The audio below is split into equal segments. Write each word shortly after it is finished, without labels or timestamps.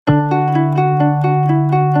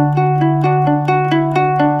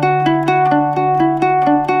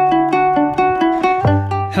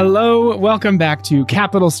welcome back to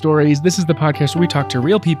Capital Stories. This is the podcast where we talk to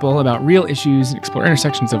real people about real issues and explore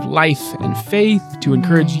intersections of life and faith to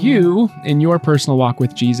encourage you in your personal walk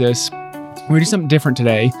with Jesus. We're going to do something different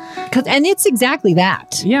today. And it's exactly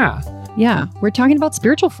that. Yeah. Yeah. We're talking about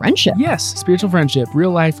spiritual friendship. Yes, spiritual friendship,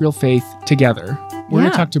 real life, real faith together. We're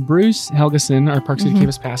going to talk to Bruce Helgeson, our Park City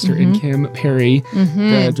campus pastor, and Kim Perry,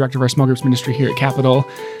 the director of our small groups ministry here at Capital,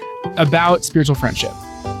 about spiritual friendship.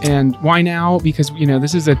 And why now? Because,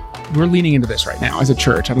 we're leaning into this right now as a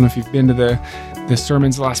church. I don't know if you've been to the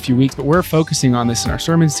sermons the last few weeks, but we're focusing on this in our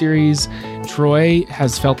sermon series. Troy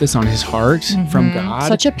has felt this on his heart from God.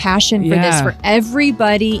 Such a passion for this for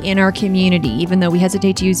everybody in our community, even though we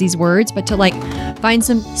hesitate to use these words, but to find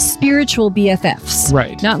some spiritual BFFs.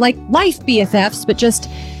 Right. Not like life BFFs, but just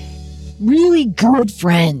really good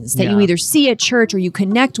friends that you either see at church or you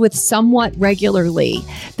connect with somewhat regularly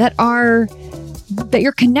that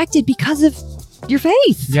you're connected because of your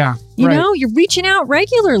faith. Yeah. You know, you're reaching out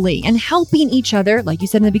regularly and helping each other, like you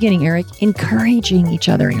said in the beginning, Eric, encouraging each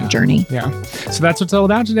other in your journey. Yeah. So that's what it's all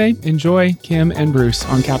about today. Enjoy Kim and Bruce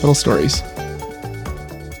on Capital Stories.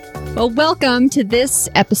 Well, welcome to this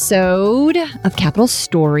episode of Capital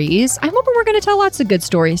Stories. I'm hoping we're going to tell lots of good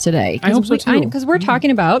stories today. I hope so too. Because we're talking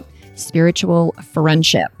about spiritual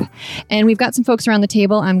friendship. And we've got some folks around the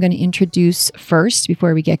table I'm going to introduce first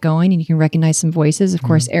before we get going, and you can recognize some voices. Of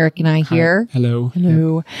course, Eric and I here. Hello.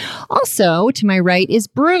 Hello. Also, to my right is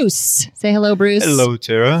Bruce. Say hello, Bruce. Hello,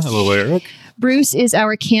 Tara. Hello, Eric. Bruce is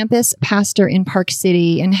our campus pastor in Park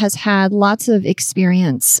City and has had lots of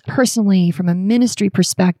experience personally from a ministry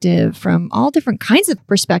perspective, from all different kinds of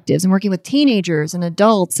perspectives, and working with teenagers and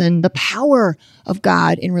adults and the power of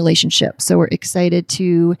God in relationships. So we're excited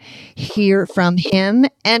to hear from him.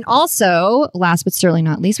 And also, last but certainly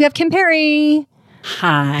not least, we have Kim Perry.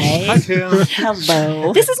 Hi. Hi, Kim.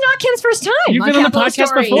 Hello. This is not Kim's first time. You've been on the Capital podcast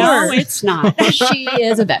Stories. before. No, it's not. She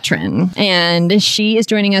is a veteran, and she is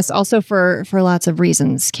joining us also for lots of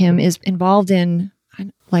reasons. Kim is involved in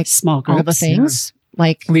Small groups. all the things,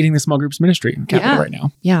 Leading the small groups ministry in Capital right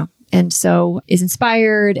now. Yeah. And so is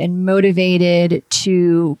inspired and motivated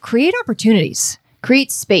to create opportunities,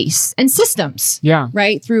 create space and systems,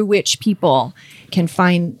 right, through which people can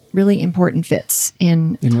find really important fits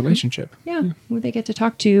in relationship. who they get to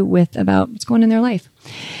talk to with about what's going on in their life.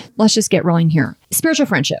 Let's just get rolling here. Spiritual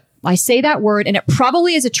friendship. I say that word and it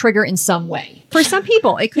probably is a trigger in some way. For some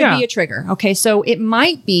people, it could be a trigger. Okay, so it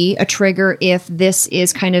might be a trigger if this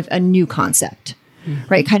is kind of a new concept.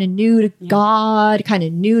 Right, kind of new to God, kind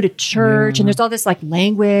of new to church, and there's all this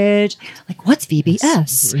language, what's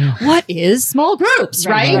VBS? What is small groups?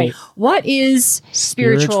 Right? What is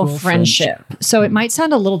spiritual friendship? So it might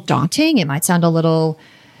sound a little daunting, it might sound a little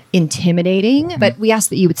intimidating, but we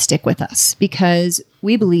ask that you would stick with us because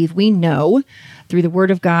we believe we know through the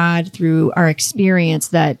Word of God, through our experience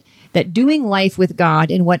that doing life with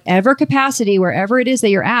God in whatever capacity, wherever it is that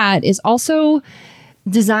you're at, is also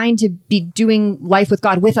designed to be doing life with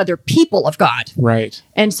God with other people of God. Right.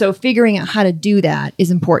 And so figuring out how to do that is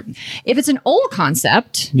important. If it's an old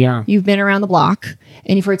concept, you've been around the block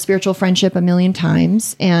and you've heard spiritual friendship a million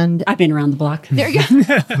times, and I've been around the block. There you go.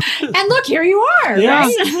 And look, here you are,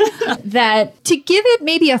 right? That to give it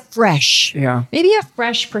maybe a fresh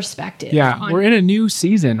perspective. Yeah. We're in a new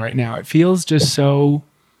season right now. It feels just so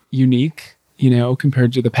unique,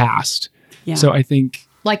 compared to the past. Yeah. So I think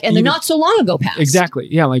the not so long ago past. Exactly.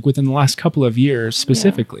 Yeah. Within the last couple of years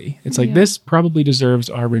specifically, it's this probably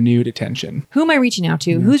deserves our renewed attention. Who am I reaching out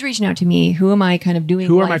to? Who's reaching out to me? Who am I kind of doing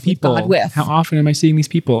Who life are my people? with God with? How often am I seeing these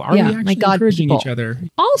people? Are we actually my God encouraging people. each other?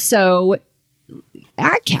 Also,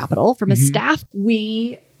 at Capital, from a staff,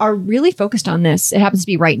 we are really focused on this. It happens to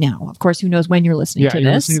be right now. Of course, who knows when you're listening to this.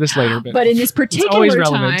 You're listening to this later. But in this particular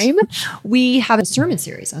time, we have a sermon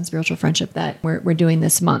series on spiritual friendship that we're doing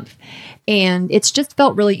this month. And it's just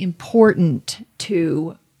felt really important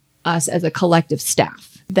to us as a collective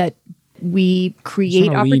staff that we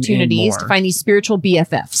create opportunities to find these spiritual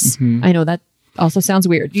BFFs. I know that also sounds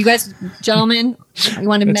weird. You guys, gentlemen, you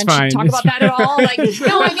want to talk about that at all? I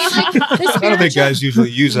don't think guys usually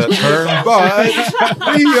use that term,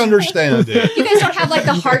 but we understand it. You guys don't have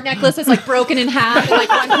the heart necklace that's broken in half and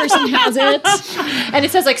one person has it and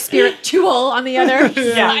it says spiritual on the other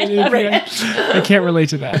side. I can't relate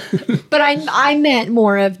to that. But I meant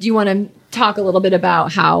more of, do you want to talk a little bit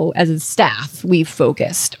about how as a staff we've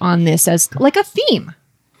focused on this as a theme?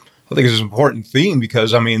 I think it's an important theme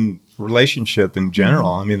because, relationship in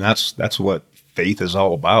general, that's what faith is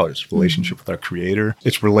all about. It's relationship with our Creator.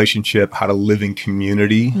 It's relationship, how to live in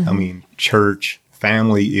community. Church,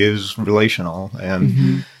 family is relational.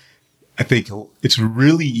 And I think it's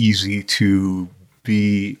really easy to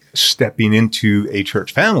be stepping into a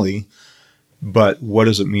church family, but what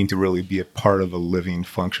does it mean to really be a part of a living,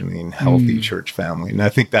 functioning, healthy church family? And I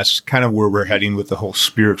think that's kind of where we're heading with the whole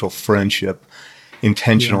spiritual friendship,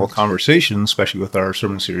 intentional conversation, especially with our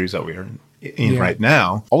sermon series that we are in right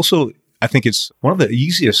now. Also, I think it's one of the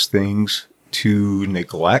easiest things to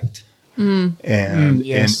neglect. And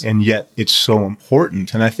yet it's so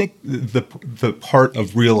important. And I think the part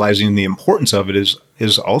of realizing the importance of it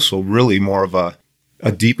is also really more of a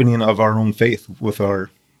deepening of our own faith with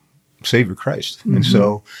our Savior Christ. And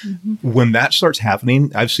so when that starts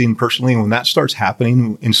happening, I've seen personally, when that starts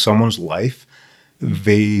happening in someone's life,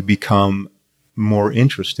 they become more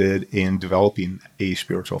interested in developing a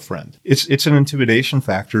spiritual friend. It's an intimidation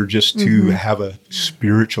factor just to have a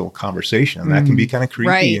spiritual conversation. That can be kind of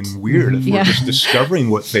creepy and weird if we're just discovering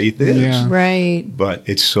what faith is. Yeah. Right. But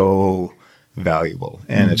it's so valuable.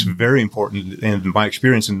 And it's very important. And in my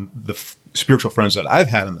experience and the spiritual friends that I've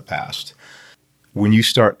had in the past, when you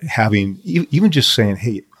start having, even just saying,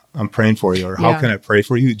 hey, I'm praying for you, or how can I pray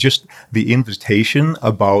for you? Just the invitation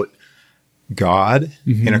about God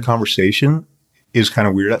in a conversation is kind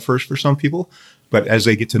of weird at first for some people. But as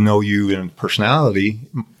they get to know you in personality,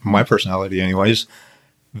 my personality anyways,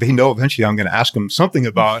 they know eventually I'm going to ask them something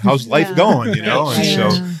about how's life going, you know? And so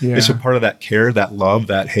it's a part of that care, that love,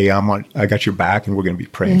 that, hey, I got your back and we're going to be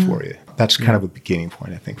praying for you. That's kind of a beginning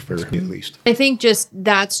point, I think, for me at least. I think just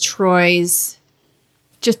that's Troy's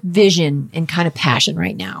just vision and kind of passion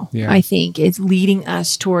right now. Yeah. I think it's leading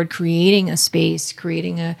us toward creating a space,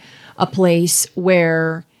 creating a place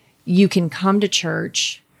where you can come to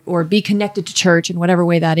church or be connected to church in whatever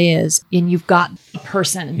way that is, and you've got a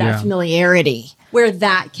person and that familiarity where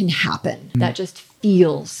that can happen. That just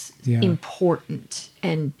feels important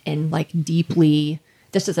and like deeply.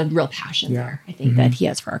 This is a real passion there, I think, that he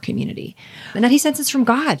has for our community, and that he senses from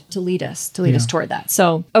God to lead us toward that.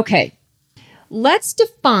 So, okay, let's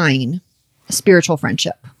define a spiritual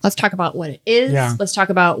friendship. Let's talk about what it is. Yeah. Let's talk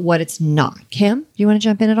about what it's not. Kim, do you want to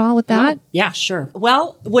jump in at all with that? Yeah, sure.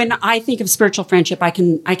 Well, when I think of spiritual friendship, I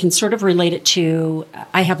can sort of relate it to,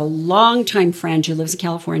 I have a longtime friend who lives in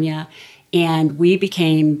California, and we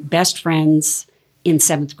became best friends in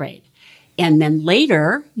 7th grade. And then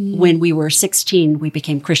later, when we were 16, we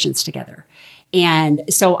became Christians together. And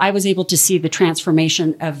so I was able to see the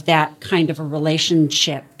transformation of that kind of a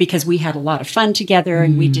relationship because we had a lot of fun together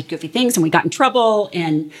and we did goofy things and we got in trouble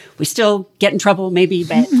and we still get in trouble maybe.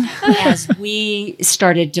 But as we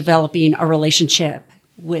started developing a relationship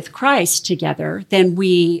with Christ together, then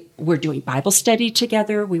we were doing Bible study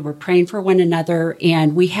together. We were praying for one another,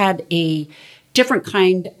 and we had a different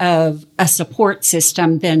kind of a support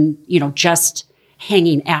system than, just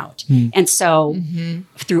hanging out. And so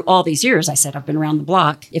through all these years, I said, I've been around the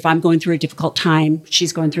block. If I'm going through a difficult time,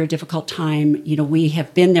 she's going through a difficult time, we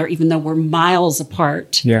have been there, even though we're miles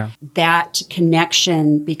apart. Yeah. That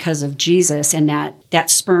connection because of Jesus and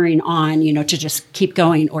that spurring on, to just keep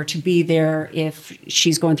going or to be there if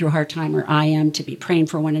she's going through a hard time or I am, to be praying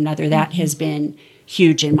for one another. That has been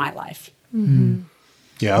huge in my life.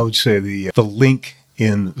 Yeah, I would say the link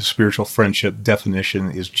in the spiritual friendship definition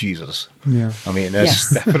is Jesus. Yeah. I mean,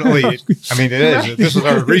 that's definitely, it is. This is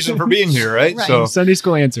our reason for being here, right? So Sunday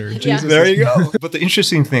school answer. Jesus. There you go. But the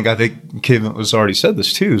interesting thing, I think Kim has already said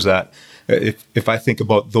this too, is that if I think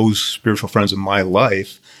about those spiritual friends in my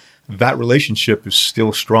life, that relationship is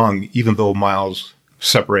still strong, even though miles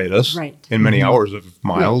separate us in many hours of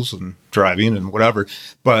miles and driving and whatever.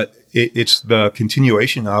 But it's the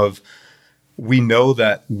continuation of, we know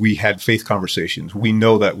that we had faith conversations. We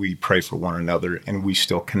know that we pray for one another, and we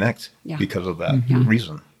still connect because of that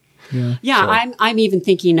reason. Yeah, I'm even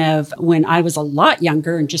thinking of when I was a lot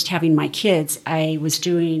younger and just having my kids. I was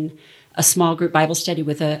doing a small group Bible study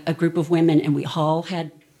with a group of women, and we all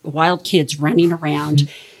had wild kids running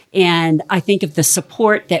around. And I think of the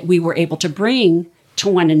support that we were able to bring to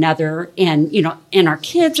one another, and and our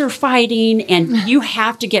kids are fighting, and you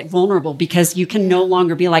have to get vulnerable because you can no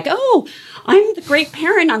longer be like, oh, I'm the great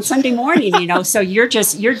parent on Sunday morning, so you're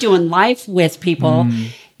doing life with people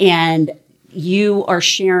and you are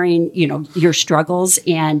sharing, your struggles,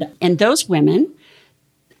 and those women,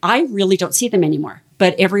 I really don't see them anymore,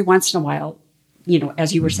 but every once in a while,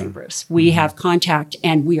 as you were saying, Bruce, we have contact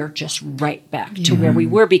and we are just right back to where we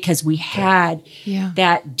were because we had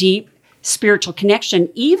that deep spiritual connection,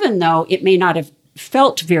 even though it may not have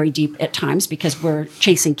felt very deep at times because we're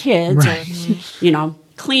chasing kids or,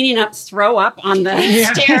 cleaning up throw up on the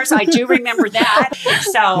stairs. I do remember that.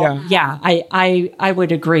 So I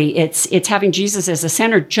would agree. It's having Jesus as a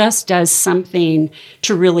center just does something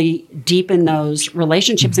to really deepen those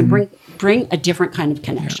relationships and bring bring a different kind of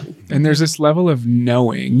connection. Yeah. And there's this level of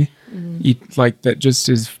knowing, like that just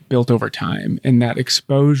is built over time, and that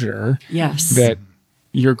exposure that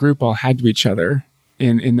your group all had to each other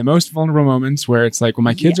in the most vulnerable moments where it's like, well,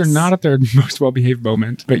 my kids are not at their most well-behaved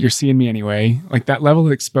moment, but you're seeing me anyway. Like that level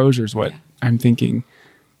of exposure is what I'm thinking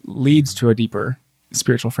leads to a deeper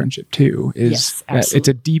spiritual friendship too, is that it's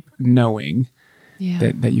a deep knowing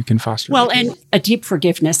that you can foster. Well, and a deep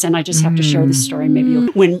forgiveness. And I just have to share this story. Maybe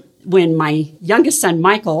when my youngest son,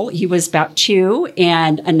 Michael, he was about 2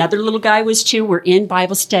 and another little guy was 2, we're in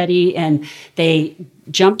Bible study and they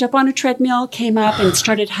jumped up on a treadmill, came up and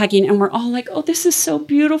started hugging. And we're all like, oh, this is so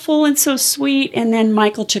beautiful and so sweet. And then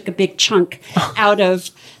Michael took a big chunk out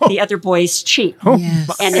of the other boy's cheek.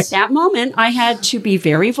 And at that moment, I had to be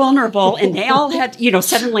very vulnerable. And they all had,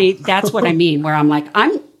 suddenly that's what I mean, where I'm like,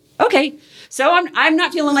 I'm okay. So I'm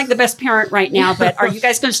not feeling like the best parent right now, but are you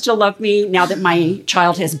guys going to still love me now that my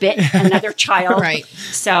child has bit another child? Right.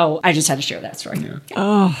 So I just had to share that story. Yeah.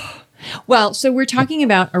 Oh. Well, so we're talking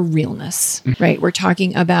about a realness, right? We're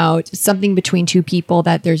talking about something between two people,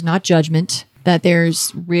 that there's not judgment, that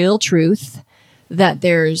there's real truth, that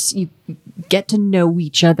you get to know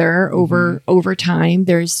each other over time.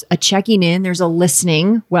 There's a checking in, there's a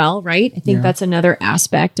listening. Well, right? I think that's another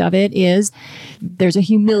aspect of it, is there's a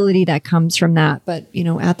humility that comes from that. But,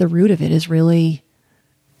 at the root of it is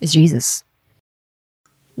Jesus.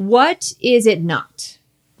 What is it not?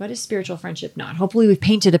 What is spiritual friendship not? Hopefully we've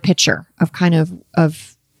painted a picture of kind of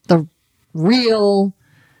the real,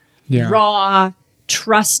 raw,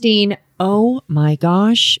 trusting, oh my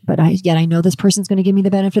gosh, but I know this person's going to give me the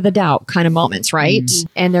benefit of the doubt kind of moments, right?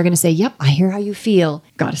 And they're going to say, yep, I hear how you feel.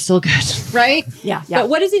 God is still good, right? Yeah. But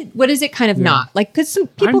what is it kind of not? Like, because some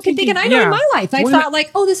people can think, and I know in my life, I've thought like,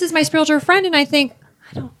 oh, this is my spiritual friend. And I think,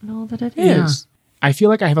 I don't know that it is. I feel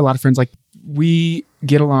like I have a lot of friends, like we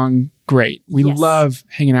get along great. We love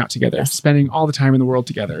hanging out together, spending all the time in the world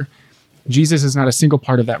together. Jesus is not a single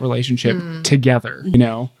part of that relationship together,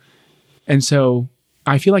 And so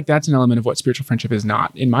I feel like that's an element of what spiritual friendship is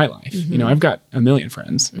not in my life. I've got a million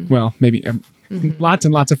friends. Well, maybe lots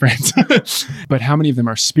and lots of friends. But how many of them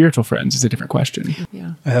are spiritual friends is a different question.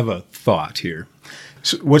 Yeah. I have a thought here.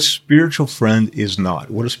 So what spiritual friend is not,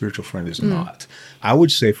 what a spiritual friend is not. I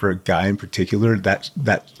would say for a guy in particular,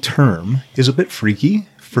 that term is a bit freaky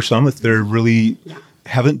for some if they're really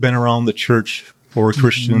haven't been around the church or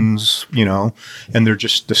Christians, and they're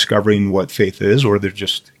just discovering what faith is, or they're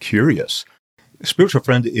just curious. A spiritual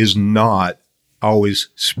friend is not always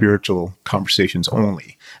spiritual conversations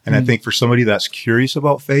only. And I think for somebody that's curious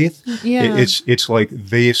about faith, it's like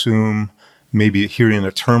they assume maybe hearing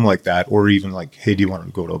a term like that, or even like, hey, do you want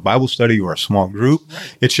to go to a Bible study or a small group?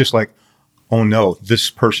 It's just like, oh no, this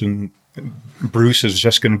person, Bruce, is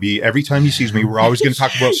just going to be, every time he sees me, we're always going to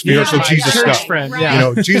talk about spiritual Jesus stuff. Friend,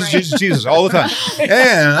 Jesus all the time.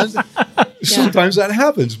 And sometimes that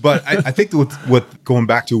happens. But I think with going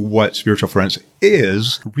back to what spiritual friends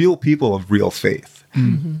is, real people of real faith.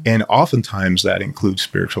 And oftentimes that includes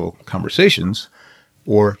spiritual conversations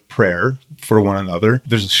or prayer for one another.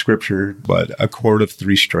 There's a scripture, but a cord of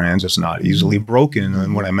 3 strands is not easily broken.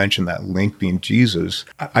 And when I mentioned that link being Jesus,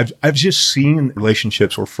 I've just seen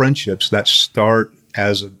relationships or friendships that start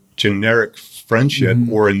as a generic friendship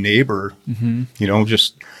or a neighbor,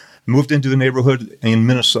 just moved into the neighborhood in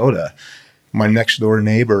Minnesota. My next door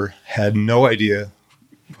neighbor had no idea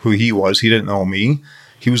who he was. He didn't know me.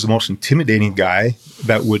 He was the most intimidating guy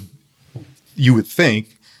you would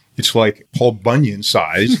think. It's like Paul Bunyan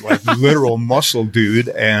size, like literal muscle dude.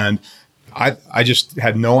 And I just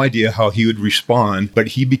had no idea how he would respond. But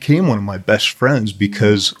he became one of my best friends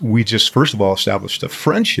because we just, first of all, established a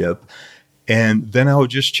friendship. And then I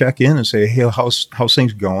would just check in and say, hey, how's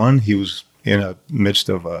things going? He was in the midst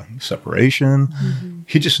of a separation.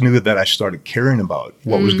 He just knew that I started caring about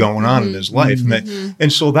what was going on in his life.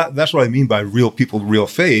 And so that's what I mean by real people, real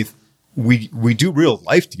faith. We do real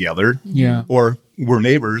life together. Or we're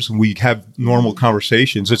neighbors and we have normal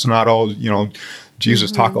conversations. It's not all,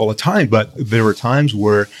 Jesus talk all the time, but there were times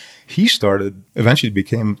where he eventually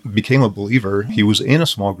became a believer. He was in a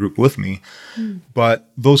small group with me, but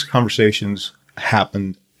those conversations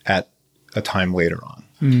happened at a time later on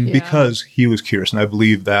because he was curious. And I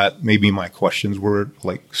believe that maybe my questions were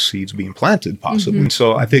like seeds being planted possibly. And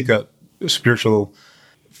so I think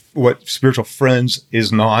what spiritual friends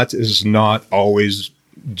is not always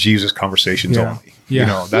Jesus conversations only.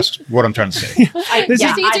 That's what I'm trying to say.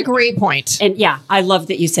 It's a great point. And I love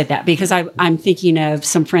that you said that because I'm thinking of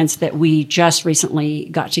some friends that we just recently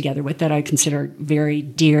got together with that I consider very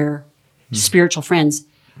dear spiritual friends,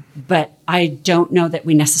 but I don't know that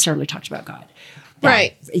we necessarily talked about God.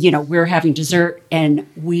 Right. We're having dessert and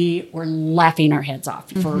we were laughing our heads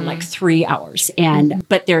off for like 3 hours.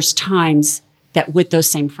 But there's times that with those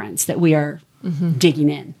same friends that we are digging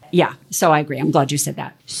in. Yeah. So I agree. I'm glad you said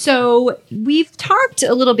that. So we've talked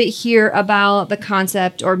a little bit here about the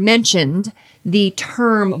concept or mentioned the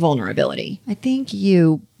term vulnerability. I think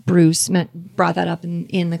you, Bruce, brought that up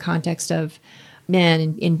in the context of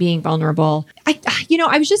men and being vulnerable.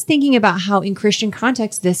 I was just thinking about how in Christian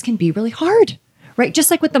context, this can be really hard. Right.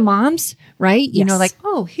 Just like with the moms, right? You know, like,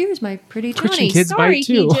 oh, here's my pretty Johnny. Kids Sorry, bite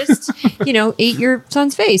too. he just, ate your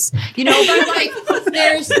son's face. But like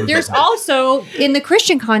there's also in the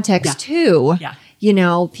Christian context too. Yeah.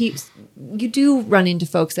 You do run into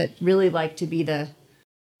folks that really like to be the,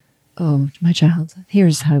 oh, my child,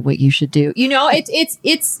 here's what you should do.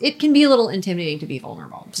 It can be a little intimidating to be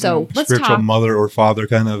vulnerable. So let's spiritual talk mother or father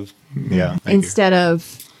kind of, instead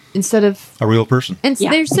of a real person. And so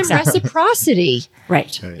there's some reciprocity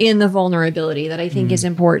Right. in the vulnerability that I think is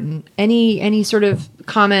important. Any sort of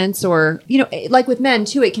comments or, like with men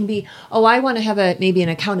too, it can be, oh, I want to have maybe an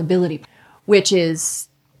accountability, which is,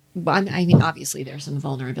 I mean, obviously there's some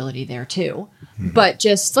vulnerability there too, but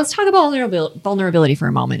just let's talk about vulnerability for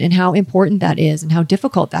a moment and how important that is and how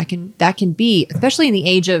difficult that can be, especially in the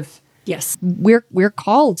age of, Yes. we're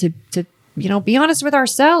called to be honest with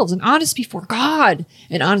ourselves and honest before God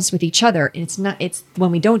and honest with each other. And it's when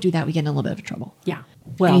we don't do that, we get in a little bit of trouble. Yeah.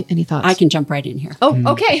 Well, any thoughts? I can jump right in here. Oh,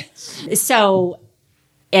 okay. So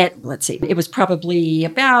let's see, it was probably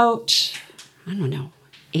about,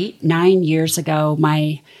 8-9 years ago,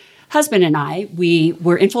 my husband and I, we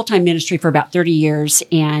were in full-time ministry for about 30 years,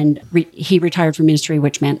 and he retired from ministry,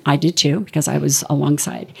 which meant I did too, because I was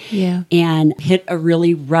alongside. Yeah. And hit a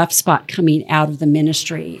really rough spot coming out of the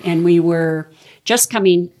ministry. And we were just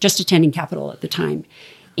attending Capitol at the time.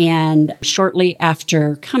 And shortly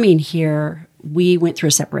after coming here, we went through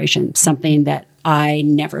a separation, something that I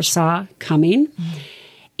never saw coming.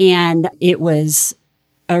 And it was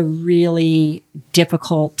a really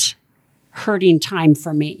difficult, hurting time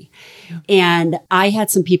for me. And I had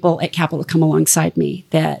some people at Capitol come alongside me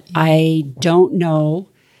that I don't know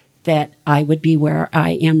that I would be where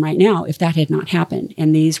I am right now if that had not happened.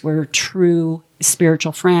 And these were true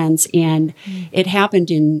spiritual friends. And it happened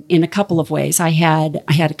in a couple of ways. I had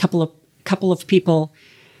a couple of people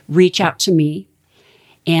reach out to me,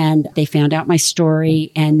 and they found out my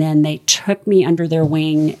story, and then they took me under their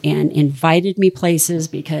wing and invited me places,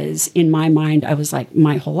 because in my mind, I was like,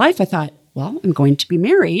 my whole life, I thought, well, I'm going to be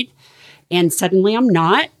married, and suddenly I'm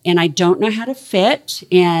not, and I don't know how to fit,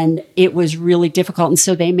 and it was really difficult. And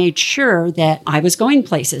so they made sure that I was going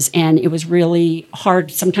places, and it was really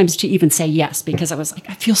hard sometimes to even say yes, because I was like,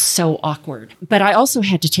 I feel so awkward. But I also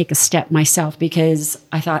had to take a step myself, because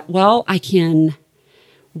I thought, well, I can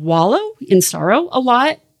wallow in sorrow a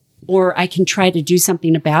lot, or I can try to do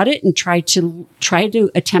something about it and try to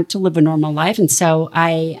attempt to live a normal life. And so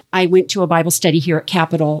I went to a Bible study here at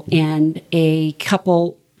Capitol, and a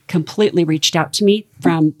couple completely reached out to me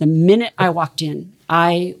from the minute I walked in.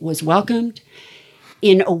 I was welcomed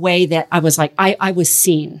in a way that I was like, I was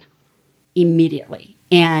seen immediately.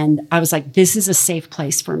 And I was like, this is a safe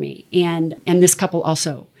place for me. And this couple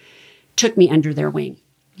also took me under their wing.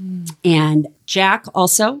 And Jack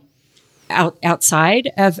also,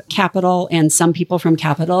 outside of Capitol, and some people from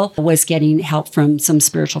Capitol, was getting help from some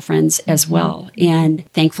spiritual friends as well.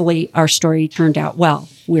 And thankfully, our story turned out well.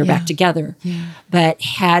 We're back together. Yeah. But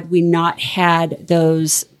had we not had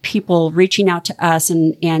those people reaching out to us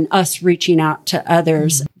and us reaching out to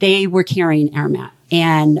others, they were carrying our mat.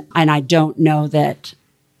 And I don't know that,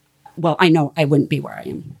 well, I know I wouldn't be where I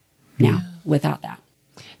am now without that.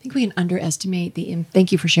 I think we can underestimate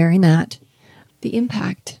thank you for sharing that, the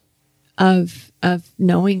impact of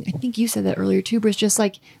knowing. I think you said that earlier too, Bruce, just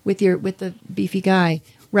like with the beefy guy,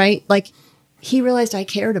 right? Like he realized I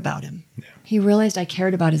cared about him. Yeah. He realized I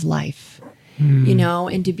cared about his life,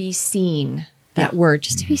 and to be seen, that word,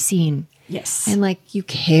 just to be seen. Yes. And like you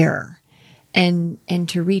care and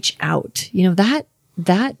to reach out,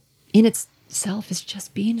 that in itself is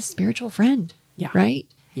just being a spiritual friend. Yeah. Right?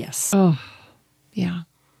 Yes. Oh, yeah.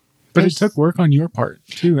 But it took work on your part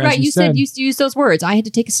too. As right. You said you used those words. I had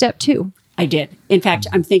to take a step too. I did. In fact,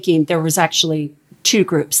 I'm thinking there was actually 2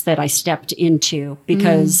 groups that I stepped into,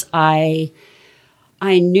 because I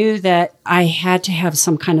knew that I had to have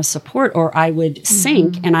some kind of support or I would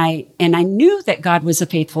sink. And I knew that God was a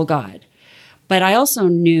faithful God, but I also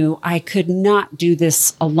knew I could not do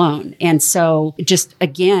this alone. And so just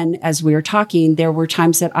again, as we were talking, there were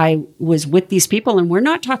times that I was with these people, and we're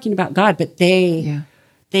not talking about God, but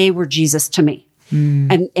they were Jesus to me.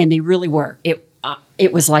 And they really were.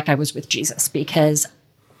 it was like I was with Jesus, because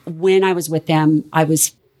when I was with them, I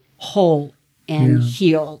was whole and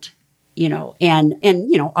healed, and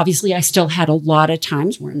obviously I still had a lot of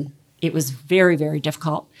times when it was very, very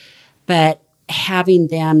difficult, but having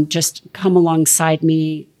them just come alongside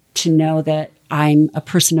me to know that I'm a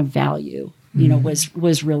person of value,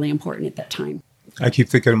 was really important at that time. I keep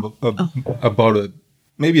thinking about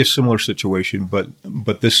maybe a similar situation,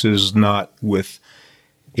 but this is not with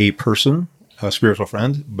a person, a spiritual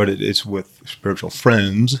friend, but it's with spiritual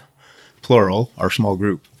friends, plural, our small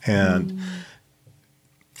group. And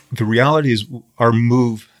the reality is our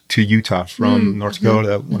move to Utah from North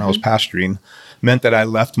Dakota when I was pastoring meant that I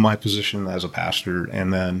left my position as a pastor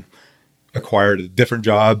and then acquired a different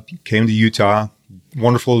job, came to Utah.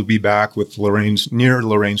 Wonderful to be back with near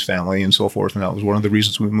Lorraine's family and so forth. And that was one of the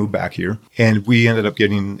reasons we moved back here. And we ended up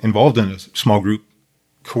getting involved in a small group.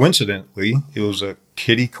 Coincidentally, it was a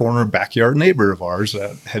kitty corner backyard neighbor of ours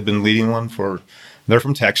that had been leading one they're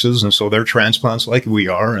from Texas. And so they're transplants like we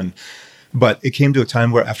are. But it came to a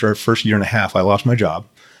time where after our first year and a half, I lost my job.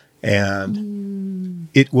 And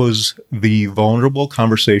it was the vulnerable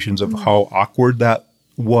conversations of how awkward that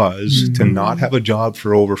was to not have a job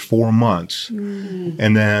for over 4 months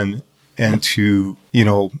and to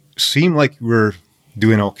seem like we're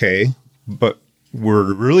doing okay, but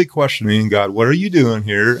we're really questioning, God, what are you doing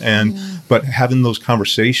here? But having those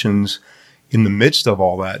conversations in the midst of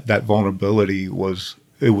all that vulnerability was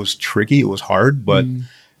tricky, it was hard, but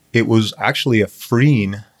it was actually a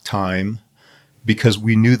freeing time, because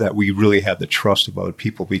we knew that we really had the trust of other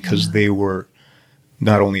people, because they were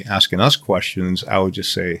not only asking us questions. I would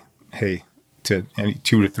just say, hey, to any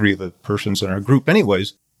 2 to 3 of the persons in our group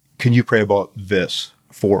anyways, can you pray about this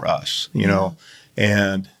for us?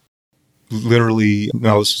 And literally,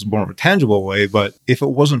 now this is more of a tangible way, but if it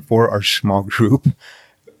wasn't for our small group,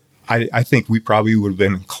 I think we probably would have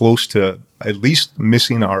been close to at least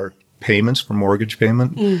missing our payments for mortgage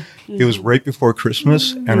payment. It was right before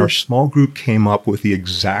Christmas, and our small group came up with the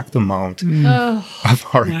exact amount of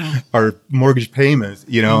our mortgage payment,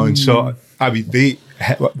 and so I mean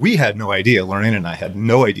we had no idea. Lorraine and I had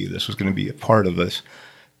no idea this was going to be a part of this.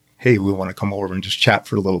 Hey, we want to come over and just chat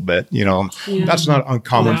for a little bit. That's not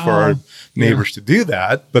uncommon for our neighbors to do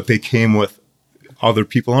that, but they came with other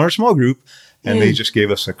people in our small group. And they just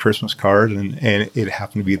gave us a Christmas card, and it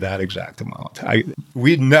happened to be that exact amount.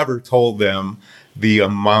 We'd never told them the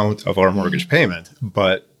amount of our mortgage payment,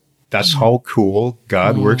 but that's how cool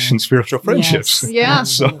God works in spiritual friendships.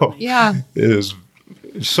 Yes. Yeah. So it is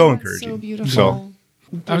so encouraging. So beautiful. So,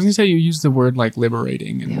 I was going to say, you use the word like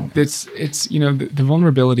liberating, and it's the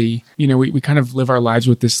vulnerability. We kind of live our lives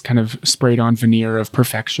with this kind of sprayed on veneer of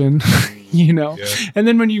perfection, and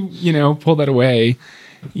then when you pull that away,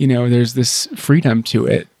 there's this freedom to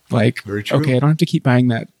it. Like, okay, I don't have to keep buying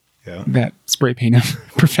that spray paint of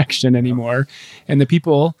perfection anymore. And the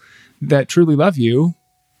people that truly love you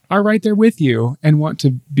are right there with you and want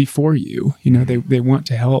to be for you. They want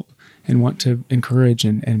to help and want to encourage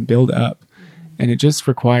and build up. And it just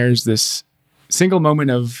requires this single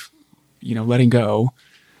moment of, letting go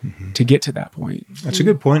to get to that point. That's a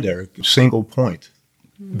good point, Eric. Single point.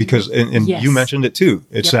 Because, and you mentioned it too,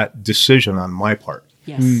 it's that decision on my part.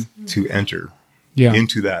 Yes. To enter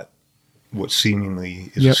into that, what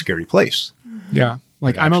seemingly is a scary place. Yeah.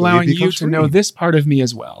 Like, I'm allowing you to know this part of me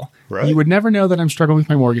as well. Right. You would never know that I'm struggling with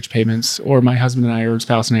my mortgage payments, or my husband and I or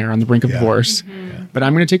spouse and I are on the brink of divorce. But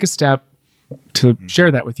I'm going to take a step to share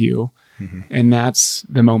that with you. And that's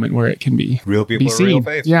the moment where it can be real people be are seen. real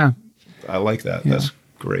faith. Yeah. I like that. Yeah. That's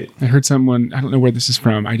great. I heard someone, I don't know where this is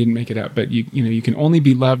from, I didn't make it up, but you can only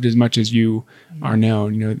be loved as much as you are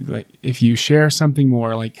known. Like, if you share something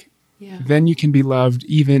more, then you can be loved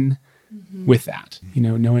even with that.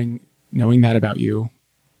 Knowing that about you,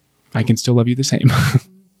 I can still love you the same.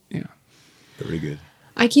 Yeah. Very good.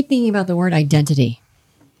 I keep thinking about the word identity.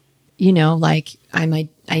 I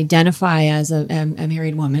identify as a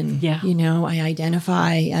married woman. Yeah. I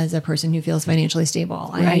identify as a person who feels financially stable.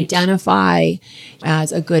 I identify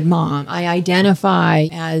as a good mom. I identify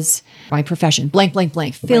as my profession, blank, blank,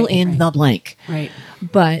 blank. Fill in the blank. Right.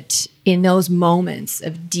 But in those moments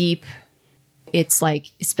of deep, it's like,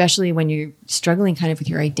 especially when you're struggling kind of with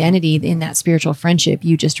your identity in that spiritual friendship,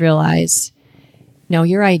 you just realize, no,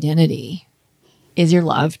 your identity is you're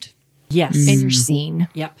loved. Yes. And you're seen.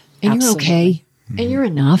 Yep. And you're okay. And you're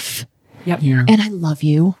enough. Yep. Yeah. And I love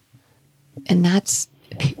you. And that's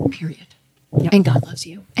period. Yep. And God loves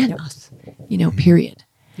you and us, period.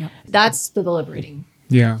 Yep. That's the liberating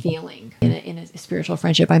feeling in a spiritual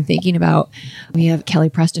friendship. I'm thinking about, we have Kelly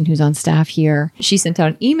Preston, who's on staff here. She sent out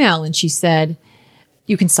an email and she said,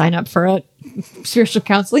 you can sign up for a spiritual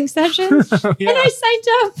counseling session. Yeah. And I signed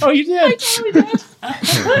up. Oh, you did? I totally did.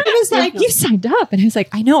 It was like, you signed up. And I was like,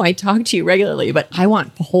 I know I talk to you regularly, but I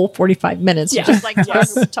want the whole 45 minutes to just like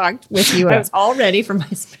talk with you. I was all ready for my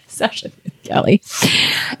session with Kelly.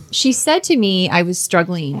 She said to me, I was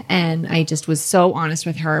struggling, and I just was so honest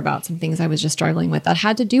with her about some things I was just struggling with that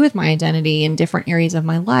had to do with my identity in different areas of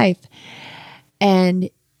my life. And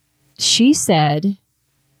she said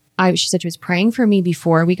she was praying for me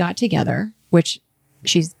before we got together, which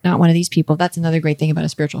she's not one of these people. That's another great thing about a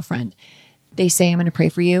spiritual friend. They say, I'm going to pray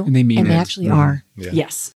for you. And they mean it. And they actually are. Yeah.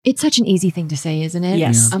 Yes. It's such an easy thing to say, isn't it?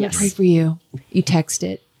 Yes. I'm going to pray for you. You text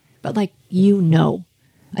it. But like,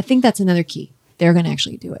 I think that's another key. They're going to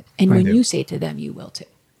actually do it. And when you say it to them, you will too.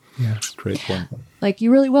 Yeah. Great point. Like,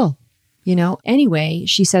 you really will, Anyway,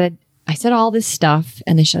 she said, I said all this stuff,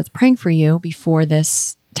 and then she said, I was praying for you before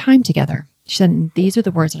this time together. She said, these are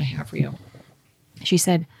the words that I have for you. She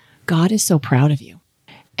said, God is so proud of you.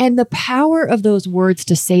 And the power of those words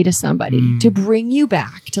to say to somebody, to bring you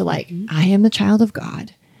back to like, I am the child of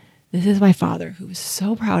God. This is my Father who is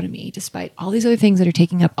so proud of me, despite all these other things that are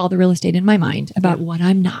taking up all the real estate in my mind about what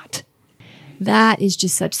I'm not. That is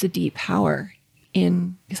just such the deep power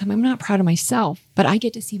because I'm not proud of myself, but I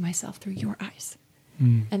get to see myself through your eyes.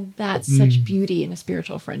 And that's such beauty in a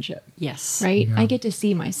spiritual friendship. Yes. Right? Yeah. I get to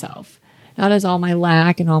see myself, not as all my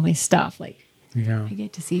lack and all my stuff. Like, Yeah. I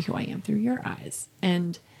get to see who I am through your eyes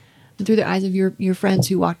and through the eyes of your friends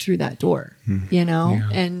who walked through that door, Yeah.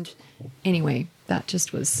 And anyway,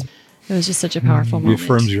 it was just such a powerful moment.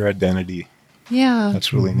 Reaffirms your identity. Yeah.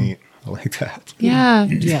 That's really neat. I like that. Yeah.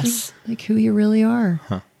 Yes. Like who you really are.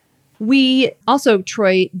 We also,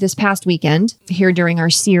 Troy, this past weekend here during our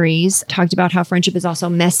series, talked about how friendship is also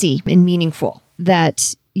messy and meaningful.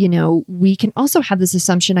 That, we can also have this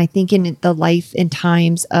assumption, I think, in the life and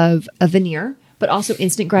times of a veneer, but also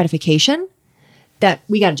instant gratification, that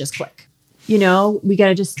we got to just click. We got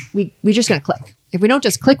to just, we just got to click. If we don't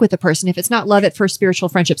just click with the person, if it's not love at first spiritual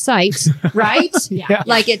friendship sight, right? Yeah.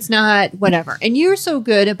 Like it's not whatever. And you're so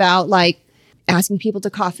good about like asking people to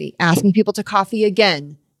coffee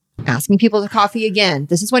again. Asking people to coffee again.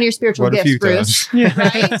 This is one of your spiritual Quite a gifts, few Bruce. times.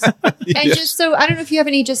 Right? And Yes. just so I don't know if you have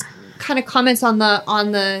any just kind of comments on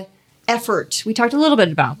the effort. We talked a little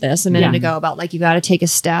bit about this a minute ago about like you got to take a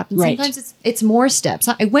step. And Right. sometimes it's more steps.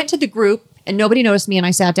 I went to the group and nobody noticed me and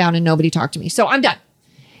I sat down and nobody talked to me. So I'm done.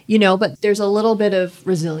 But there's a little bit of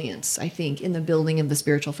resilience, I think, in the building of the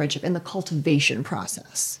spiritual friendship and the cultivation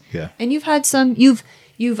process. Yeah. And you've had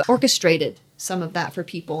you've orchestrated some of that for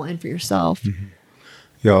people and for yourself.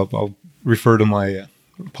 Yeah, I'll refer to my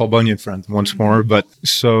Paul Bunyan friend once more. But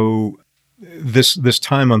so this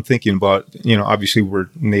time I'm thinking about, obviously we're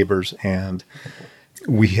neighbors and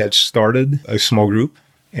we had started a small group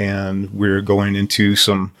and we're going into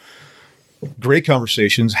some great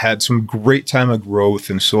conversations, had some great time of growth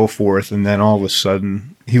and so forth. And then all of a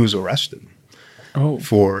sudden he was arrested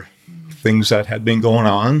for things that had been going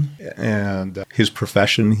on, and his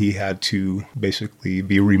profession, he had to basically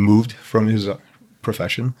be removed from his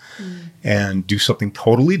profession and do something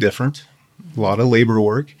totally different, a lot of labor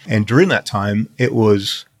work. And during that time, it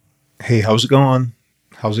was, hey, how's it going?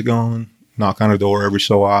 How's it going? Knock on a door every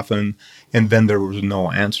so often. And then there was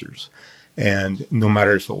no answers. And no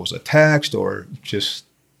matter if it was a text or just,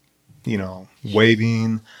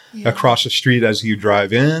 waving across the street as you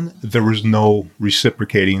drive in, there was no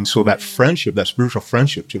reciprocating. So that friendship, that spiritual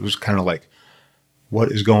friendship, it was kind of like,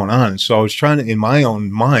 what is going on? And so I was trying to, in my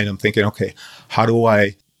own mind, I'm thinking, okay, how do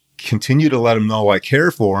I continue to let him know I care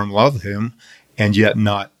for him, love him, and yet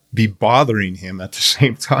not be bothering him at the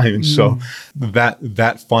same time? And so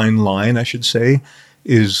that fine line, I should say,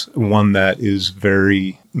 is one that is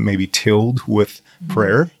very maybe tilled with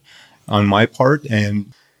prayer on my part,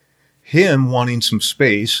 and him wanting some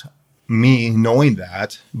space, me knowing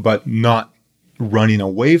that, but not running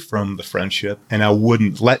away from the friendship, and I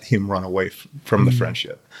wouldn't let him run away from the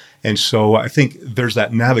friendship. And so I think there's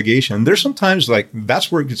that navigation. There's sometimes like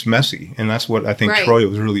that's where it gets messy, and that's what I think Right. Troy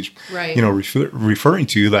was really, Right. referring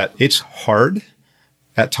to. That it's hard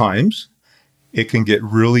at times. It can get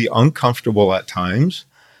really uncomfortable at times.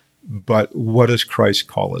 But what does Christ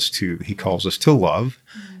call us to? He calls us to love,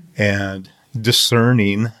 and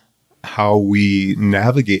discerning how we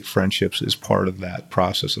navigate friendships is part of that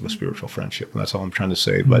process of a spiritual friendship. And that's all I'm trying to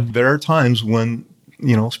say. But there are times when,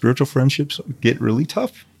 spiritual friendships get really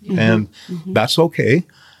tough, and that's okay.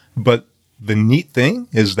 But the neat thing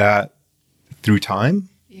is that through time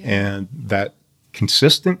and that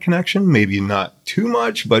consistent connection, maybe not too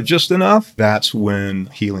much, but just enough, that's when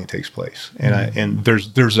healing takes place. And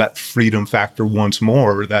there's that freedom factor once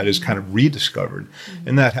more that is kind of rediscovered.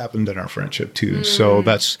 And that happened in our friendship too. So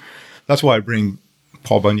that's why I bring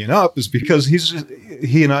Paul Bunyan up, is because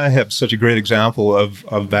he and I have such a great example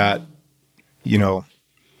of that. You know,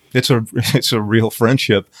 it's a real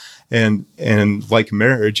friendship, and like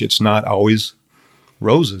marriage, it's not always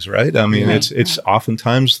roses, right? I mean, it's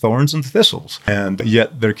oftentimes thorns and thistles, and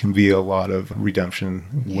yet there can be a lot of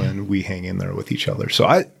redemption when we hang in there with each other. So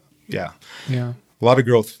a lot of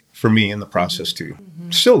growth for me in the process too.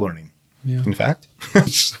 Still learning, in fact.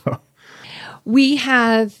 So. We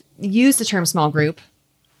have used the term small group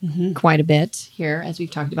quite a bit here as we've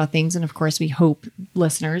talked about things, and of course, we hope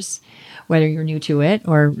listeners, whether you're new to it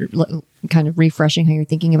or kind of refreshing how you're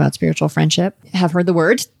thinking about spiritual friendship, have heard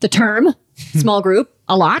the term small group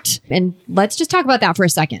a lot. And let's just talk about that for a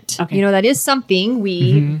second. Okay. You know, that is something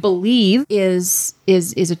we believe is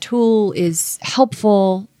a tool, is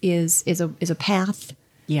helpful, is a path.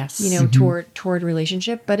 Yes. You know, toward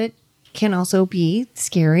relationship, but it can also be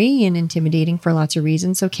scary and intimidating for lots of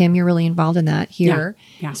reasons. So Kim, you're really involved in that here.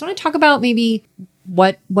 Yeah. I just want to talk about maybe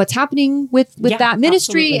what's happening with that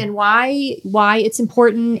ministry, and why it's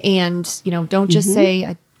important. And, you know, don't just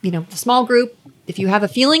say, you know, the small group. If you have a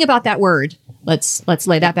feeling about that word, let's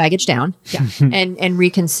lay that baggage down and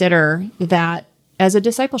reconsider that as a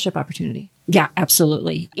discipleship opportunity. Yeah,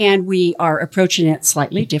 absolutely. And we are approaching it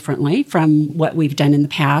slightly differently from what we've done in the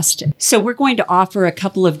past. So we're going to offer a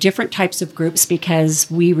couple of different types of groups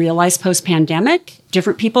because we realize post-pandemic,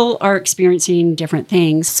 different people are experiencing different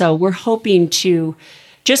things. So we're hoping to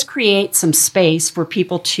just create some space for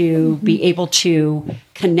people to be able to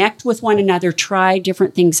connect with one another, try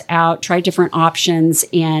different things out, try different options.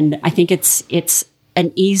 And I think it's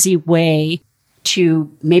an easy way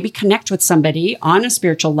to maybe connect with somebody on a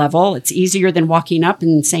spiritual level. It's easier than walking up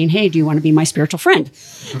and saying, hey, do you want to be my spiritual friend?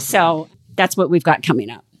 So that's what we've got coming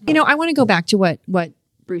up. You know, I want to go back to what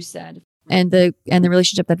Bruce said and the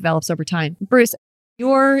relationship that develops over time. Bruce,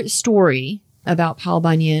 your story about Paul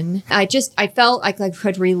Bunyan, I felt like I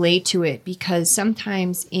could relate to it, because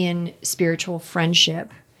sometimes in spiritual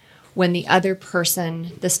friendship, when the other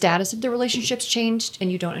person, the status of the relationship's changed and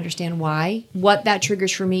you don't understand why, what that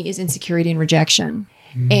triggers for me is insecurity and rejection.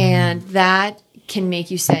 And that can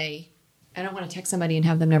make you say, I don't want to text somebody and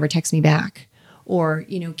have them never text me back. Or,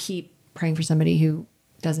 you know, keep praying for somebody who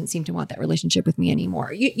doesn't seem to want that relationship with me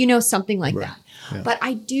anymore. You know, something like that. Yeah. But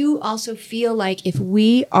I do also feel like if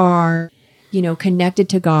we are, you know, connected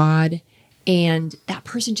to God and that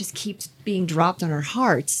person just keeps being dropped on our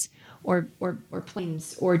hearts, or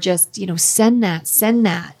planes, or just, you know, send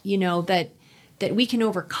that, you know, that we can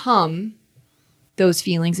overcome those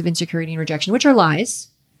feelings of insecurity and rejection, which are lies.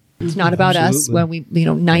 It's not about us. When we, you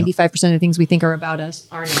know, 95% of the things we think are about us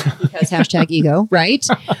are not, because hashtag ego, right?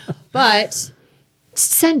 But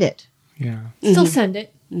send it. Yeah. Still send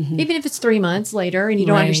it. Even if it's 3 months later and you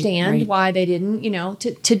don't understand why they didn't, you know,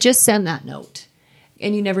 to just send that note.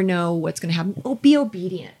 And you never know what's going to happen. Oh, be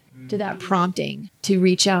obedient to that prompting to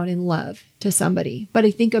reach out in love to somebody. But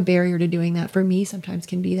I think a barrier to doing that for me sometimes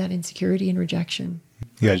can be that insecurity and rejection.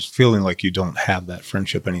 Yeah, just feeling like you don't have that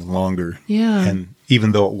friendship any longer. Yeah. And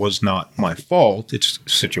even though it was not my fault, it's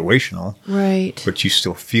situational. Right. But you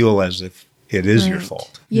still feel as if it is your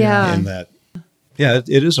fault. Yeah. And that,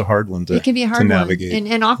 it is a hard one to navigate. It can be a hard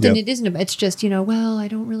one. And often it isn't. It's just, you know, well, I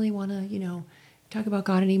don't really want to, you know, talk about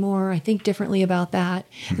God anymore. I think differently about that.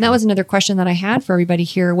 And that was another question that I had for everybody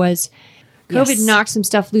here was, COVID knocked some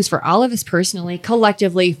stuff loose for all of us personally,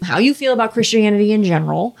 collectively, how you feel about Christianity in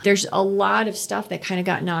general. There's a lot of stuff that kind of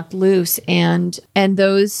got knocked loose, and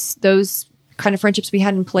those kind of friendships we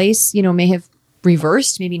had in place, you know, may have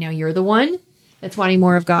reversed. Maybe now you're the one that's wanting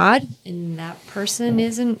more of God, and that person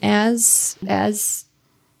isn't as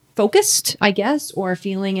focused, I guess, or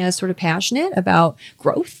feeling as sort of passionate about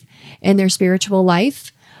growth in their spiritual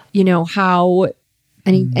life. You know, how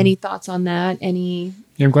any thoughts on that?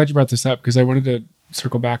 Yeah, I'm glad you brought this up, because I wanted to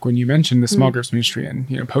circle back when you mentioned the small groups ministry and,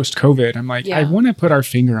 you know, post-COVID. I'm like, I want to put our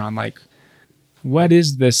finger on, like, what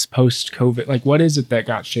is this post-COVID? Like, what is it that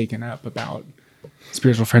got shaken up about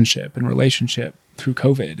spiritual friendship and relationship through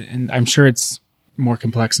COVID? And I'm sure it's more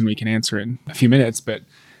complex than we can answer in a few minutes, but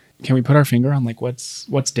can we put our finger on, like,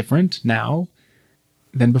 what's different now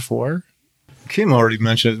than before? Kim already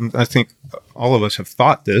mentioned, I think all of us have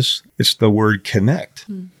thought this, it's the word connect.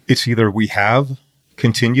 It's either we have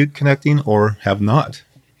continued connecting or have not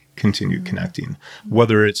continued connecting,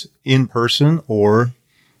 whether it's in person or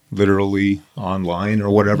literally online or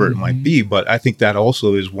whatever it might be. But I think that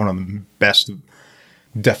also is one of the best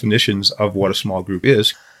definitions of what a small group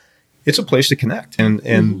is. It's a place to connect. And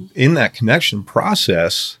in that connection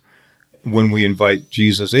process, when we invite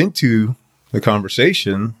Jesus into the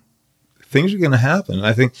conversation, things are going to happen. And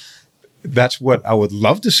I think that's what I would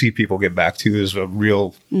love to see people get back to, is a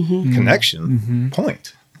real connection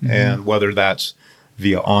point. And whether that's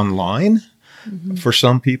via online, for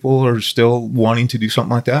some people are still wanting to do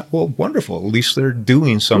something like that, well, wonderful. At least they're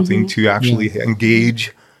doing something to actually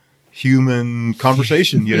engage human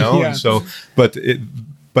conversation, And so, but it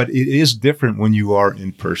is different when you are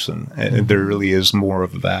in person, and there really is more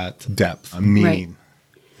of that depth, meaning,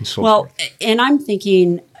 and so forth. And I'm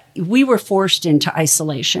thinking we were forced into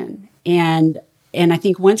isolation, and I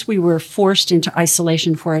think once we were forced into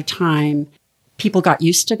isolation for a time, people got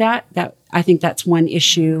used to that. That I think that's one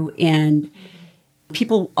issue, and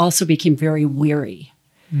people also became very weary.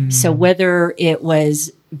 So whether it was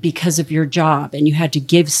because of your job and you had to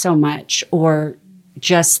give so much, or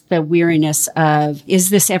just the weariness of, is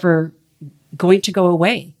this ever going to go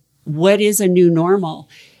away? What is a new normal?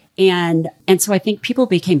 And so I think people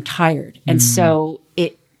became tired. And so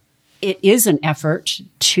it is an effort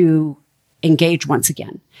to engage once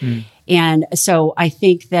again. And so I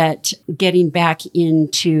think that getting back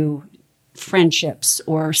into friendships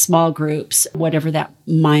or small groups, whatever that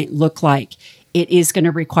might look like, it is going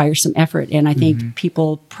to require some effort. And I think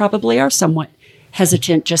people probably are somewhat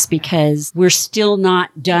hesitant just because we're still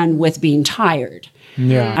not done with being tired.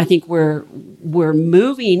 Yeah. I think we're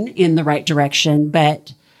moving in the right direction,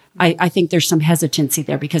 but I think there's some hesitancy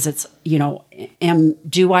there because it's,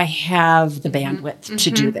 do I have the bandwidth to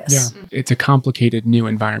do this? Yeah. It's a complicated new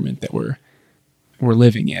environment that we're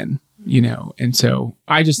living in, and so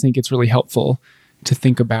I just think it's really helpful to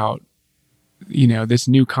think about, this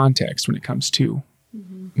new context when it comes to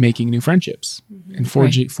making new friendships and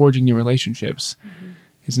forging new relationships.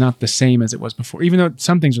 Is not the same as it was before, even though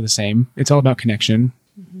some things are the same. It's all about connection.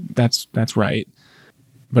 That's right.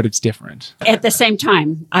 But it's different. At the same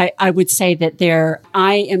time, I would say that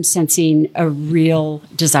I am sensing a real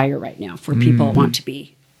desire right now for people who want to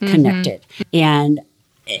be connected. And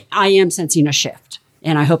I am sensing a shift.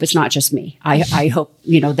 And I hope it's not just me. I hope,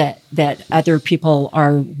 that other people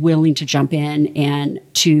are willing to jump in and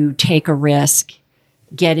to take a risk,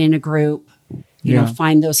 get in a group,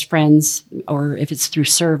 find those friends, or if it's through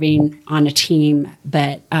serving on a team.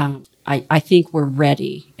 But I think we're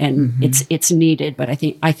ready, and it's needed. But I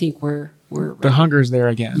think we're ready. The hunger's there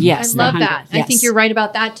again. Yes, I love that. Yes. I think you're right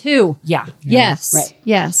about that too. Yeah. Yes. Right.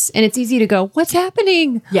 Yes. And it's easy to go, what's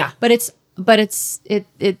happening? Yeah. But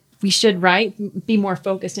we should, be more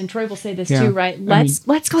focused. And Troy will say this too, right?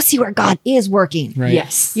 Let's go see where God is working. Right.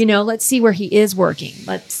 Yes. Let's see where he is working.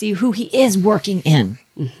 Let's see who he is working in.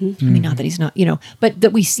 I mean, not that he's not, but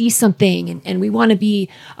that we see something and we want to be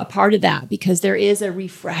a part of that, because there is a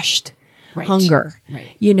refreshed hunger,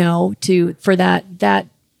 for that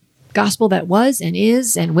gospel that was and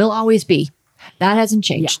is and will always be. That hasn't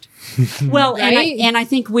changed. Yeah. Well, and I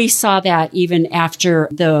think we saw that even after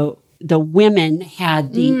the women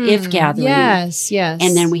had the IF gathering. Yes.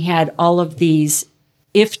 And then we had all of these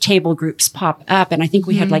IF table groups pop up. And I think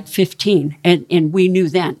we had like 15. And we knew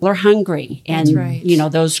then they're hungry. And,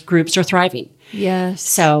 those groups are thriving. Yes.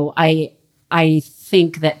 So I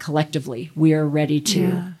think that collectively we are ready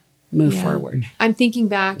to move forward. I'm thinking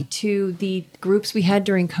back to the groups we had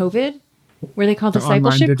during COVID. Were they called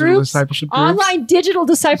discipleship groups? Online digital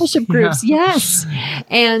discipleship groups. Yes.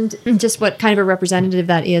 And just what kind of a representative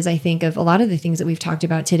that is, I think, of a lot of the things that we've talked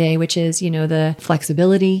about today, which is, the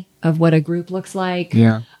flexibility of what a group looks like,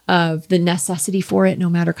 of the necessity for it, no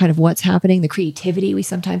matter kind of what's happening, the creativity we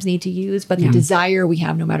sometimes need to use, but the desire we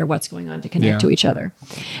have no matter what's going on to connect to each other.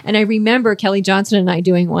 And I remember Kelly Johnson and I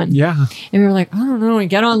doing one. Yeah. And we were like, I don't know, and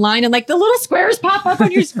get online and like the little squares pop up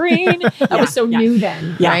on your screen. That was so new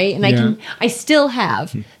then, right? And I still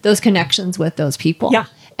have those connections with those people. Yeah.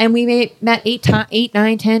 And we met 8,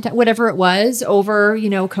 9, 10, whatever it was over,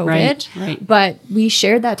 COVID. Right. But we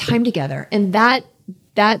shared that time together. And that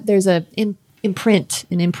there's a imprint,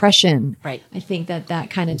 an impression. Right. I think that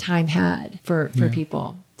kind of time had for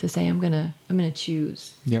people to say, I'm gonna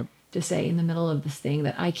choose. Yep. To say in the middle of this thing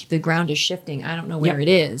that the ground is shifting. I don't know where it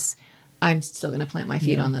is. I'm still gonna plant my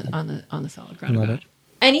feet on the solid ground. Love it.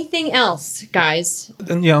 Anything else, guys?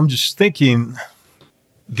 And I'm just thinking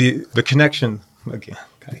the connection again.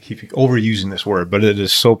 I keep overusing this word, but it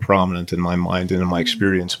is so prominent in my mind and in my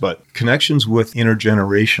experience. But connections with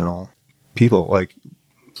intergenerational people, like,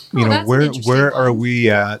 where are we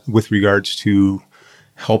at with regards to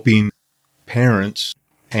helping parents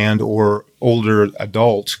and or older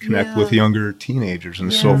adults connect with younger teenagers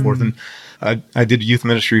and so forth? And I did youth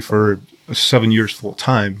ministry for 7 years full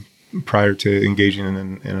time prior to engaging in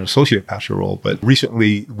an associate pastor role. But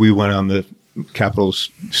recently we went on the Capitol's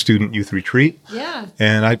student youth retreat. Yeah.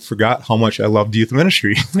 And I forgot how much I loved youth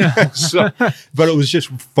ministry. But it was just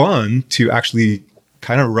fun to actually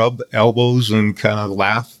kind of rub elbows and kind of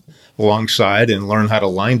laugh alongside and learn how to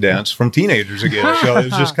line dance from teenagers again. So it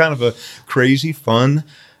was just kind of a crazy, fun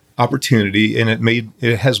opportunity. And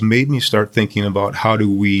it has made me start thinking about how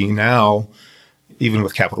do we now, even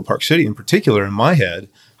with Capitol Park City in particular, in my head,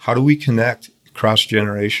 how do we connect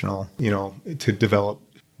cross-generational, to develop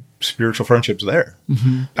spiritual friendships there.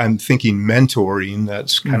 I'm thinking mentoring.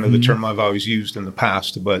 That's kind of the term I've always used in the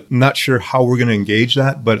past, but not sure how we're going to engage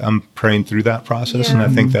that, but I'm praying through that process. And I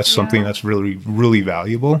think that's something that's really, really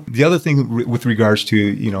valuable. The other thing with regards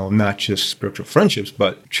to, not just spiritual friendships,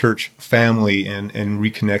 but church family and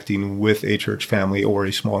reconnecting with a church family or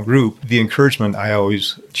a small group, the encouragement I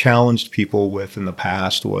always challenged people with in the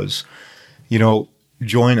past was,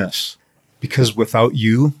 join us, because without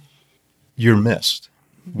you, you're missed.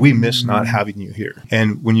 We miss not having you here.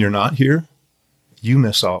 And when you're not here, you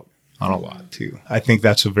miss out on a lot too. I think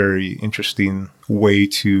that's a very interesting way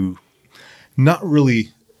to not really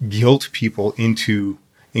guilt people into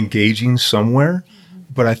engaging somewhere,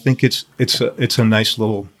 but I think it's a nice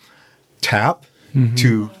little tap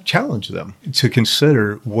to challenge them to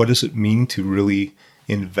consider, what does it mean to really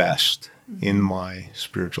invest in my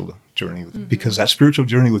spiritual journey? Because that spiritual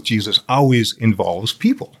journey with Jesus always involves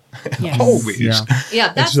people. Yes. Always.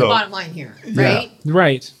 Yeah, that's the bottom line here, right? Yeah.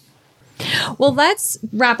 Right. Well, let's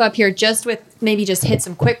wrap up here just with maybe just hit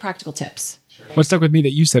some quick practical tips. What stuck with me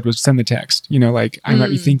that you said was send the text. I might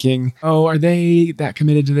be thinking, oh, are they that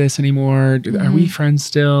committed to this anymore? Are we friends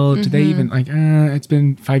still? Do they even it's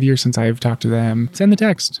been 5 years since I've talked to them. Send the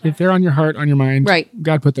text. If they're on your heart, on your mind, right.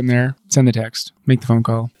 God put them there. Send the text. Make the phone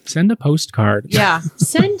call. Send a postcard. Yeah.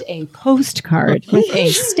 Send a postcard with a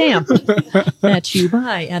stamp that you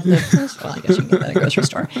buy at the I guess you can get that at a grocery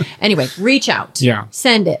store. Anyway, reach out. Yeah.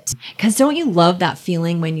 Send it. Because don't you love that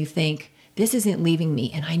feeling when you think, this isn't leaving me,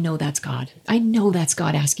 and I know that's God. I know that's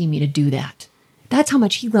God asking me to do that. That's how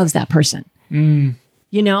much He loves that person. Yes.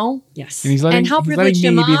 And how privileged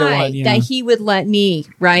am I that He would let me,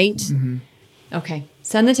 right? Okay.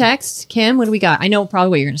 Send the text. Kim, what do we got? I know probably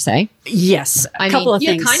what you're going to say. Yes. A couple of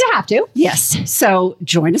things. You kind of have to. Yes. So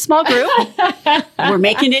join a small group. We're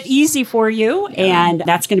making it easy for you, and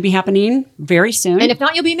that's going to be happening very soon. And if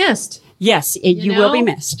not, you'll be missed. Yes, you will be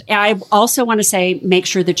missed. I also want to say, make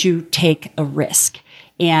sure that you take a risk.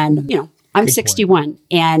 And, I'm 61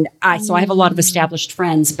 and I have a lot of established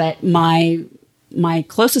friends, but my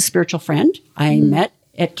closest spiritual friend I met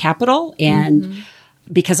at Capitol, and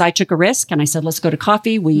because I took a risk and I said, let's go to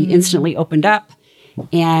coffee, we instantly opened up,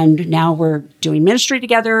 and now we're doing ministry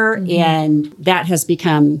together. And that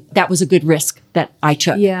was a good risk that I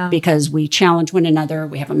took because we challenge one another.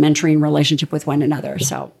 We have a mentoring relationship with one another.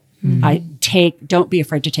 So don't be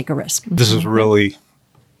afraid to take a risk. This is really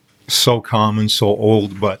so common, so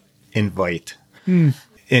old, but invite. And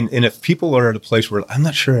if people are at a place where I'm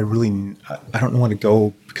not sure I don't want to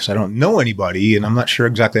go because I don't know anybody and I'm not sure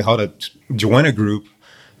exactly how to join a group,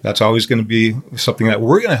 that's always going to be something that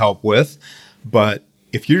we're going to help with. But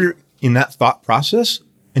if you're in that thought process,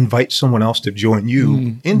 invite someone else to join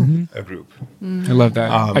you in a group. I love that.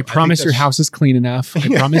 I promise your house is clean enough. I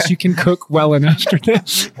promise you can cook well enough for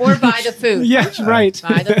this. Or buy the food. Yeah, right.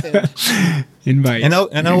 Buy the food. Invite.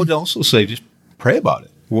 And I would also say, just pray about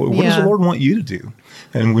it. What does the Lord want you to do?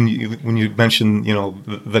 And when you mention,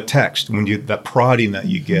 the text, that prodding that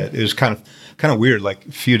you get is kind of weird. Like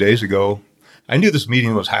a few days ago, I knew this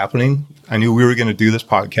meeting was happening. I knew we were going to do this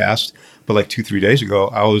podcast, but like 2-3 days ago,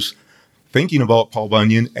 I was thinking about Paul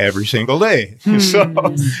Bunyan every single day. So,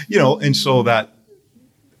 and so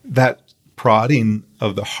that prodding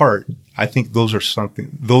of the heart, I think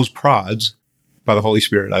those prods by the Holy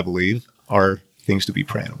Spirit, I believe, are things to be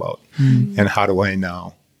praying about. And how do I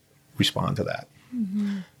now respond to that?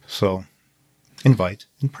 So invite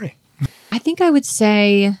and pray. I think I would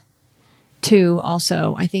say too,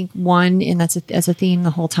 also, I think one, and that's a theme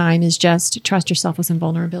the whole time, is just trust yourself with some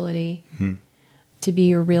vulnerability, to be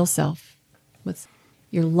your real self. With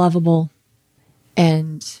you're lovable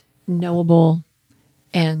and knowable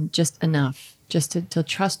and just enough, just to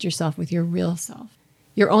trust yourself with your real self,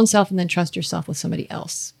 your own self, and then trust yourself with somebody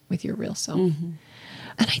else with your real self. And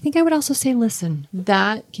I think I would also say, listen,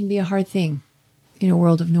 that can be a hard thing in a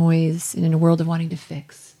world of noise and in a world of wanting to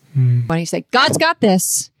fix. When you say, God's got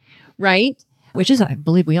this, right? Which is, I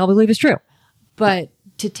believe, we all believe is true. But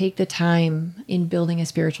to take the time in building a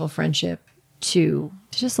spiritual friendship to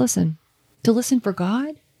just listen. To listen for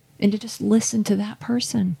God and to just listen to that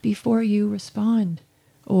person before you respond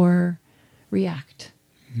or react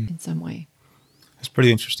in some way. It's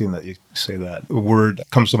pretty interesting that you say that. A word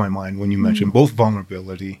that comes to my mind when you mention both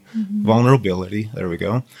vulnerability, there we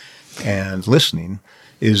go, and listening,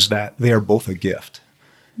 is that they are both a gift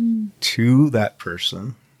to that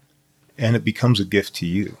person, and it becomes a gift to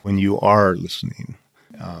you when you are listening,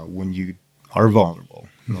 when you are vulnerable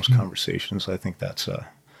in those conversations. I think that's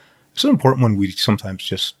it's an important one we sometimes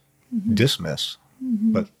just dismiss,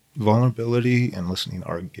 but vulnerability and listening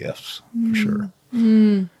are gifts for sure.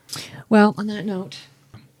 Well, on that note,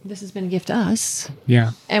 this has been a gift to us.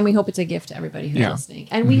 Yeah. And we hope it's a gift to everybody who's listening.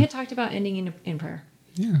 And we had talked about ending in prayer.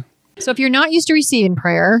 Yeah. So if you're not used to receiving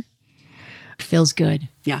prayer, it feels good.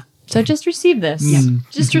 Yeah. So just receive this.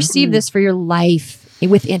 Just receive this for your life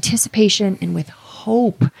with anticipation and with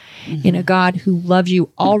hope in a God who loves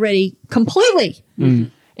you already completely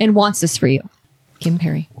and wants this for you. Kim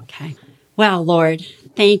Perry. Okay. Well, Lord,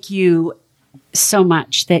 thank you so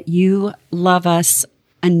much that you love us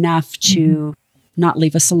enough to not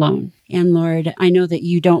leave us alone. And Lord, I know that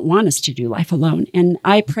you don't want us to do life alone. And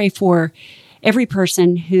I pray for every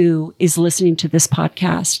person who is listening to this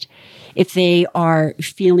podcast, if they are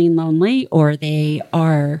feeling lonely or they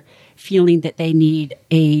are feeling that they need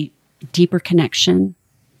a deeper connection,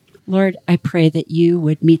 Lord, I pray that you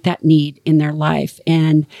would meet that need in their life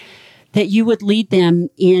and that you would lead them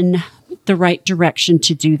in the right direction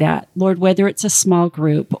to do that. Lord, whether it's a small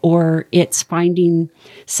group or it's finding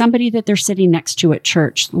somebody that they're sitting next to at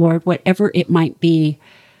church, Lord, whatever it might be,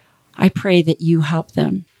 I pray that you help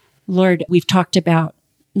them. Lord, we've talked about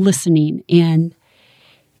listening and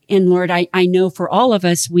Lord, I know for all of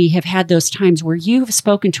us, we have had those times where you have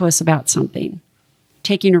spoken to us about something,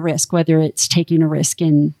 taking a risk, whether it's taking a risk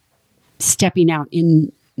in stepping out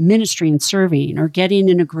in ministry and serving or getting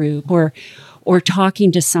in a group or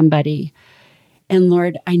talking to somebody. And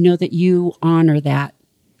Lord, I know that you honor that.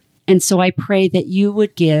 And so I pray that you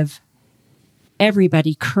would give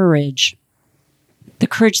everybody courage, the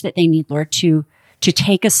courage that they need, Lord, to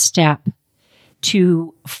take a step,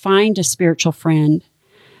 to find a spiritual friend,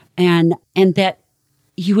 and that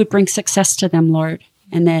you would bring success to them, Lord,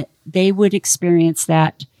 and that they would experience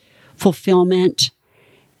that fulfillment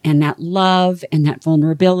and that love and that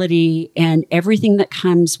vulnerability and everything that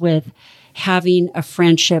comes with having a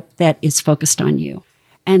friendship that is focused on you.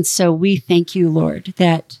 And so we thank you, Lord,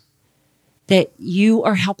 that you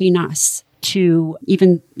are helping us to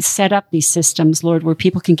even set up these systems, Lord, where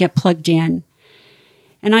people can get plugged in.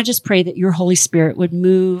 And I just pray that your Holy Spirit would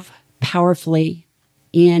move powerfully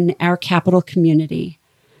in our Capital community,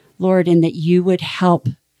 Lord, and that you would help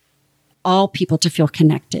all people to feel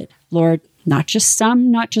connected. Lord, not just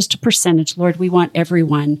some, not just a percentage. Lord, we want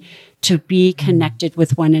everyone to be connected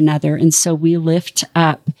with one another. And so we lift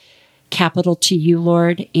up Capital to you,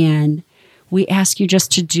 Lord, and we ask you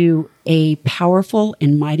just to do a powerful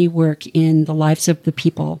and mighty work in the lives of the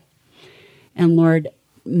people. And Lord,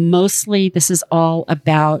 mostly this is all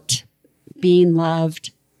about being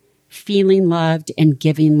loved, feeling loved, and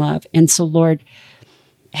giving love. And so, Lord,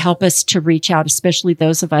 help us to reach out, especially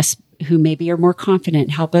those of us who maybe are more confident.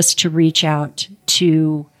 Help us to reach out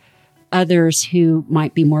to others who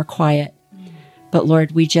might be more quiet. But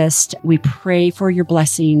Lord, we pray for your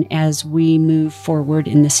blessing as we move forward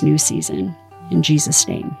in this new season. In Jesus'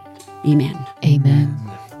 name, amen. Amen.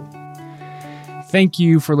 Thank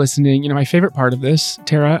you for listening. You know, my favorite part of this,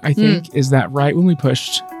 Tara, I think, is that right when we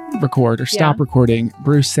pushed record or stop recording,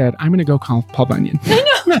 Bruce said, I'm going to go call Paul Bunyan. I know.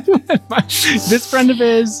 This friend of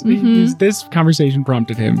his, this conversation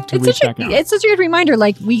prompted him to reach back out. It's such a good reminder.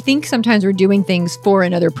 Like, we think sometimes we're doing things for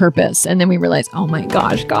another purpose. And then we realize, oh my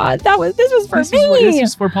gosh, God, this was for me. This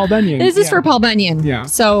is for Paul Bunyan. This is for Paul Bunyan. Yeah.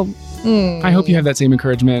 So I hope you have that same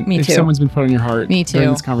encouragement. Me too. If someone's been put on your heart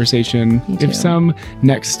during this conversation, if some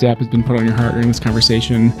next step has been put on your heart during this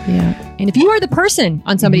conversation. Yeah. And if you are the person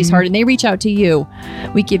on somebody's heart and they reach out to you,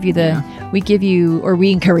 we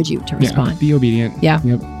encourage you to respond. Yeah, be obedient. Yeah.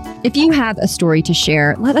 Yep. If you have a story to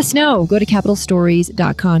share, let us know. Go to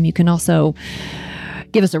capitalstories.com. You can also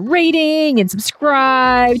give us a rating and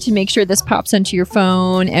subscribe to make sure this pops onto your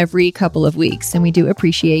phone every couple of weeks. And we do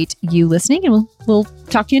appreciate you listening, and we'll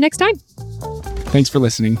talk to you next time. Thanks for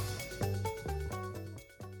listening.